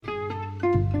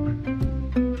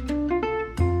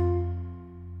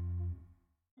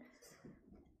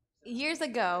Years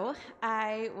ago,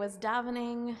 I was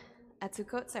davening at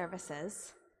Sukkot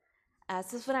services.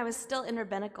 This is when I was still in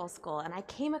rabbinical school, and I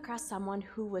came across someone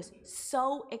who was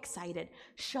so excited,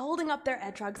 holding up their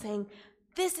etrog, saying,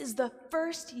 "This is the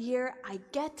first year I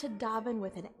get to daven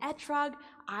with an etrog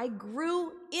I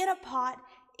grew in a pot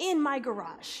in my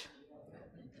garage."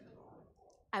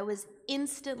 I was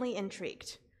instantly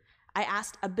intrigued. I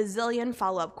asked a bazillion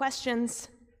follow-up questions.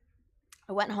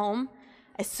 I went home.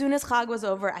 As soon as Chag was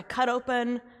over, I cut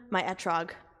open my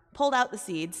etrog, pulled out the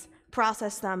seeds,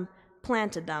 processed them,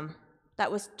 planted them.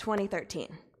 That was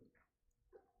 2013.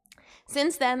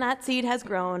 Since then, that seed has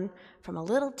grown from a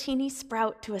little teeny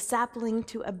sprout to a sapling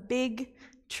to a big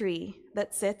tree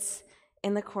that sits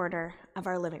in the corner of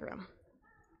our living room.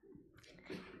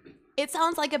 It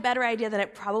sounds like a better idea than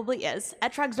it probably is.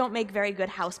 Etrogs don't make very good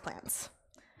houseplants.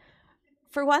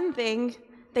 For one thing,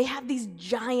 they have these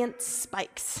giant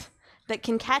spikes that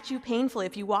can catch you painfully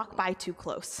if you walk by too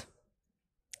close.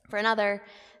 For another,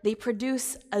 they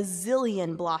produce a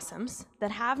zillion blossoms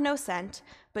that have no scent,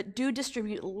 but do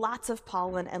distribute lots of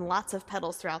pollen and lots of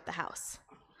petals throughout the house.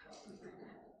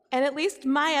 And at least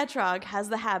my etrog has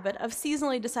the habit of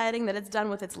seasonally deciding that it's done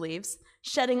with its leaves,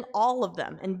 shedding all of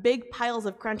them in big piles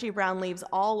of crunchy brown leaves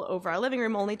all over our living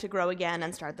room, only to grow again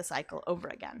and start the cycle over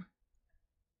again.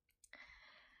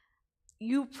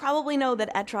 You probably know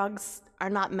that etrogs are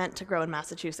not meant to grow in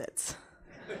Massachusetts.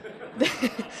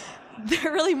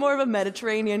 They're really more of a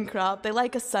Mediterranean crop. They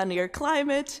like a sunnier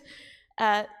climate.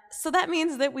 So that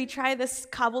means that we try this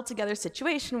cobbled together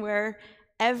situation where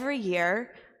every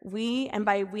year we, and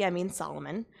by we I mean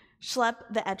Solomon,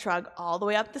 schlep the etrog all the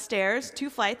way up the stairs, 2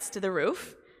 flights to the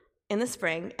roof in the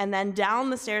spring, and then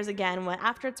down the stairs again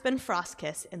after it's been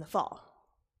frost-kissed in the fall,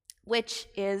 which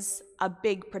is a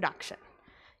big production.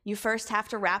 You first have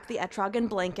to wrap the etrog in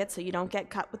blankets so you don't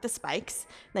get cut with the spikes.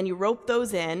 Then you rope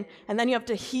those in, and then you have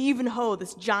to heave and hoe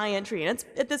this giant tree. And it's,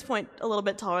 at this point, a little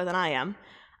bit taller than I am.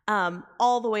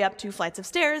 All the way up 2 flights of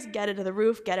stairs, get it to the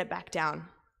roof, get it back down.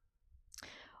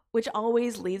 Which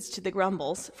always leads to the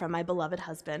grumbles from my beloved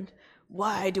husband.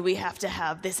 "Why do we have to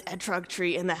have this etrog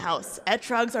tree in the house?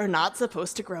 Etrogs are not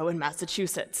supposed to grow in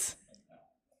Massachusetts."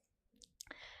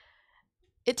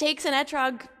 It takes an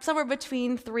etrog somewhere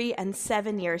between 3 and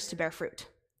 7 years to bear fruit.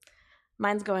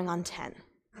 Mine's going on 10.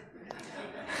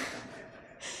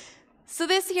 So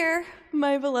this year,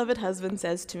 my beloved husband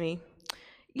says to me,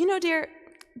 "You know, dear,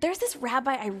 there's this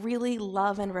rabbi I really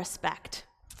love and respect,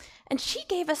 and she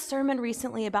gave a sermon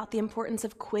recently about the importance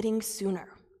of quitting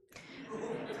sooner.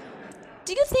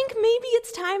 Do you think maybe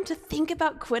it's time to think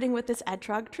about quitting with this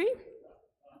etrog tree?"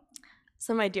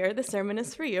 So my dear, the sermon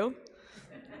is for you.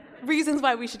 Reasons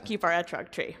why we should keep our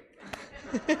etrog tree.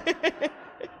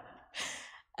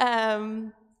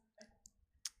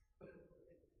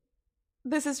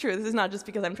 This is true. This is not just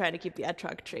because I'm trying to keep the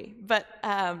etrog tree, but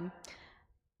I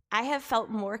have felt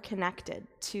more connected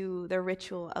to the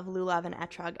ritual of lulav and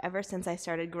etrog ever since I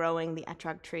started growing the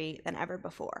etrog tree than ever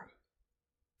before.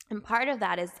 And part of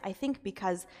that is, I think,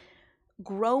 because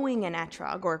growing an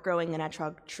etrog, or growing an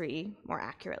etrog tree, more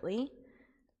accurately,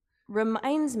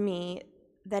 reminds me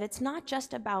that it's not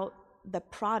just about the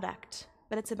product,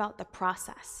 but it's about the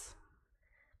process.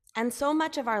 And so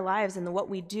much of our lives and what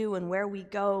we do and where we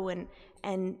go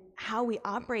and how we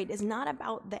operate is not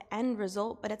about the end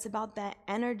result, but it's about the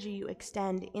energy you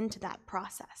extend into that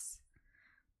process.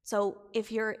 So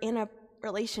if you're in a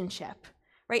relationship,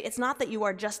 right, it's not that you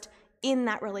are just in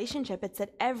that relationship, it's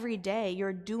that every day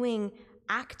you're doing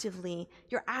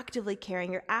you're actively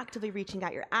caring, you're actively reaching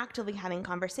out, you're actively having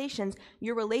conversations.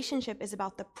 Your relationship is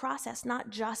about the process, not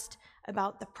just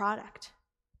about the product.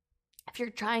 If you're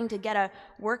trying to get a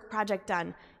work project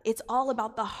done, it's all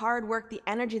about the hard work, the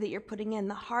energy that you're putting in,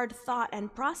 the hard thought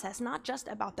and process, not just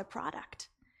about the product.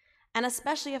 And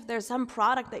especially if there's some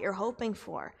product that you're hoping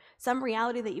for, some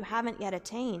reality that you haven't yet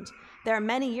attained, there are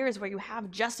many years where you have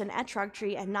just an etrog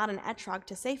tree and not an etrog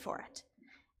to say for it.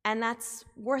 And that's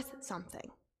worth something.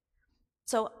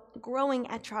 So growing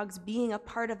etrogs, being a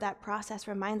part of that process,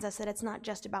 reminds us that it's not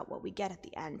just about what we get at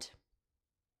the end.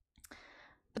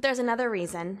 But there's another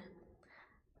reason.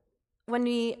 When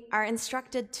we are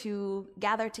instructed to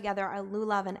gather together our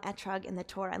lulav and etrog in the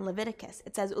Torah and Leviticus,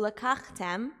 it says,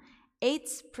 "Ulakachtem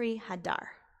eitz pri hadar."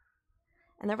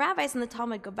 And the rabbis in the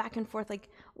Talmud go back and forth like,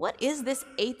 what is this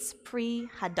eitz pri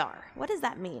hadar? What does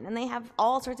that mean? And they have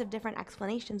all sorts of different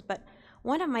explanations, but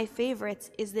one of my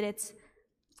favorites is that it's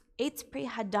eitz pri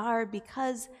hadar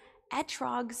because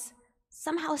etrogs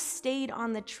somehow stayed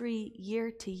on the tree year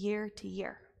to year to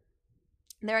year.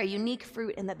 They're a unique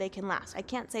fruit in that they can last. I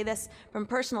can't say this from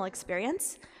personal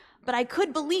experience, but I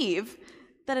could believe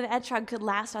that an etrog could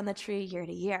last on the tree year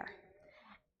to year.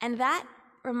 And that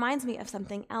reminds me of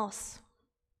something else.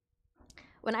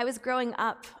 When I was growing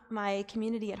up, my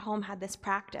community at home had this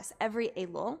practice. Every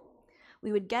Elul,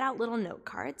 we would get out little note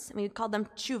cards, and we would call them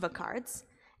tshuva cards,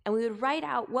 and we would write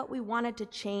out what we wanted to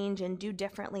change and do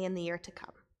differently in the year to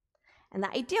come. And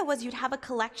the idea was you'd have a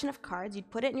collection of cards, you'd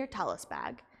put it in your tallis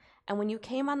bag, and when you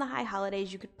came on the high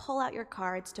holidays, you could pull out your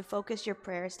cards to focus your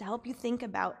prayers to help you think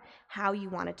about how you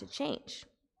wanted to change.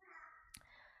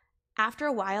 After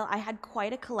a while, I had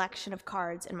quite a collection of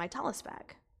cards in my tallis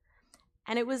bag.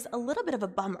 And it was a little bit of a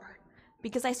bummer,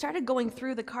 because I started going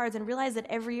through the cards and realized that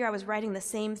every year I was writing the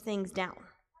same things down.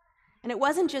 And it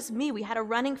wasn't just me. We had a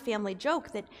running family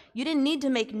joke that you didn't need to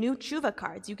make new tshuva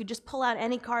cards. You could just pull out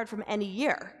any card from any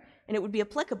year, and it would be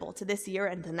applicable to this year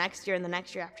and the next year and the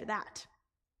next year after that.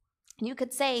 And you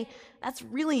could say, that's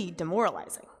really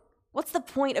demoralizing. What's the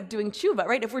point of doing tshuva,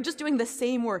 right? If we're just doing the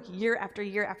same work year after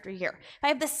year after year. If I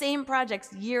have the same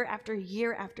projects year after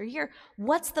year after year,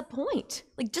 what's the point?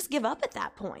 Like, just give up at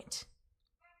that point.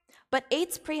 But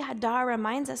Eitz Pri Hadar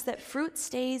reminds us that fruit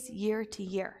stays year to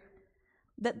year.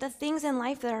 That the things in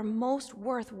life that are most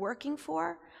worth working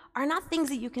for are not things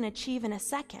that you can achieve in a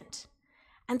second.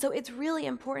 And so it's really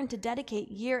important to dedicate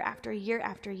year after year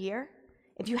after year.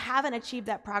 If you haven't achieved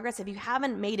that progress, if you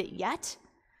haven't made it yet,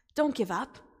 don't give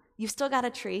up. You've still got a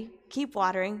tree. Keep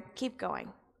watering. Keep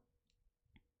going.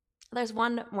 There's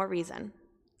one more reason.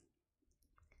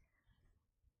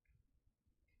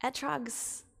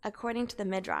 Etrogs, according to the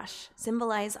Midrash,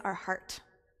 symbolize our heart.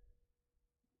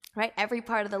 Right? Every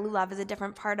part of the lulav is a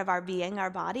different part of our being, our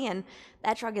body, and the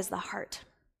etrog is the heart.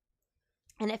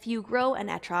 And if you grow an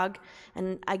etrog,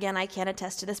 and again, I can't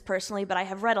attest to this personally, but I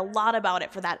have read a lot about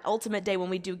it for that ultimate day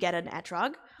when we do get an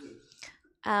etrog.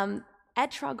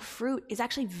 Etrog fruit is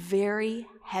actually very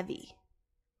heavy.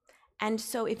 And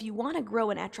so if you want to grow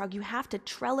an etrog, you have to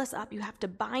trellis up, you have to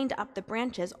bind up the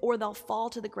branches, or they'll fall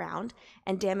to the ground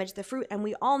and damage the fruit. And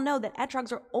we all know that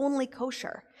etrogs are only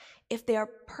kosher if they are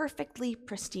perfectly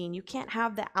pristine. You can't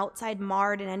have the outside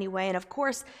marred in any way. And of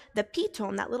course, the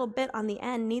piton, that little bit on the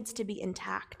end, needs to be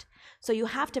intact. So you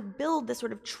have to build this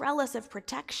sort of trellis of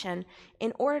protection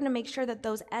in order to make sure that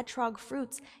those etrog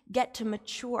fruits get to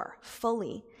mature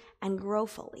fully and grow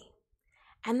fully.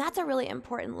 And that's a really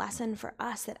important lesson for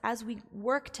us, that as we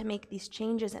work to make these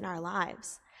changes in our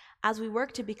lives, as we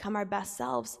work to become our best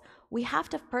selves, we have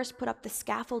to first put up the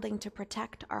scaffolding to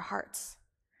protect our hearts.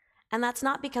 And that's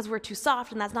not because we're too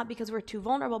soft, and that's not because we're too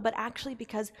vulnerable, but actually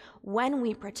because when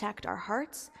we protect our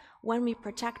hearts, when we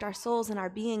protect our souls and our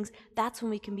beings, that's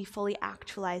when we can be fully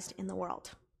actualized in the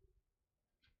world.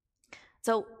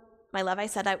 So, my love, I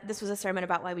said this was a sermon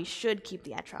about why we should keep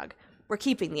the etrog. We're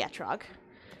keeping the etrog.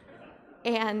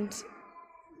 And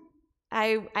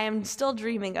I am still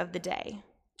dreaming of the day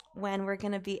when we're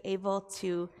going to be able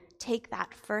to take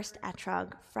that first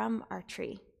etrog from our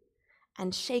tree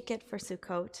and shake it for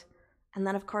Sukkot, and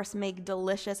then, of course, make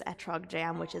delicious etrog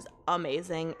jam, which is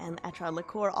amazing, and etrog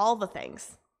liqueur, all the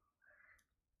things.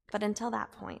 But until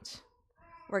that point,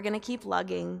 we're going to keep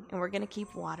lugging, and we're going to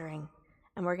keep watering,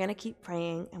 and we're going to keep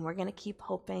praying, and we're going to keep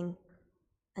hoping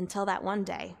until that one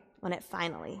day when it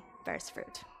finally bears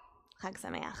fruit. Chag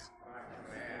Sameach.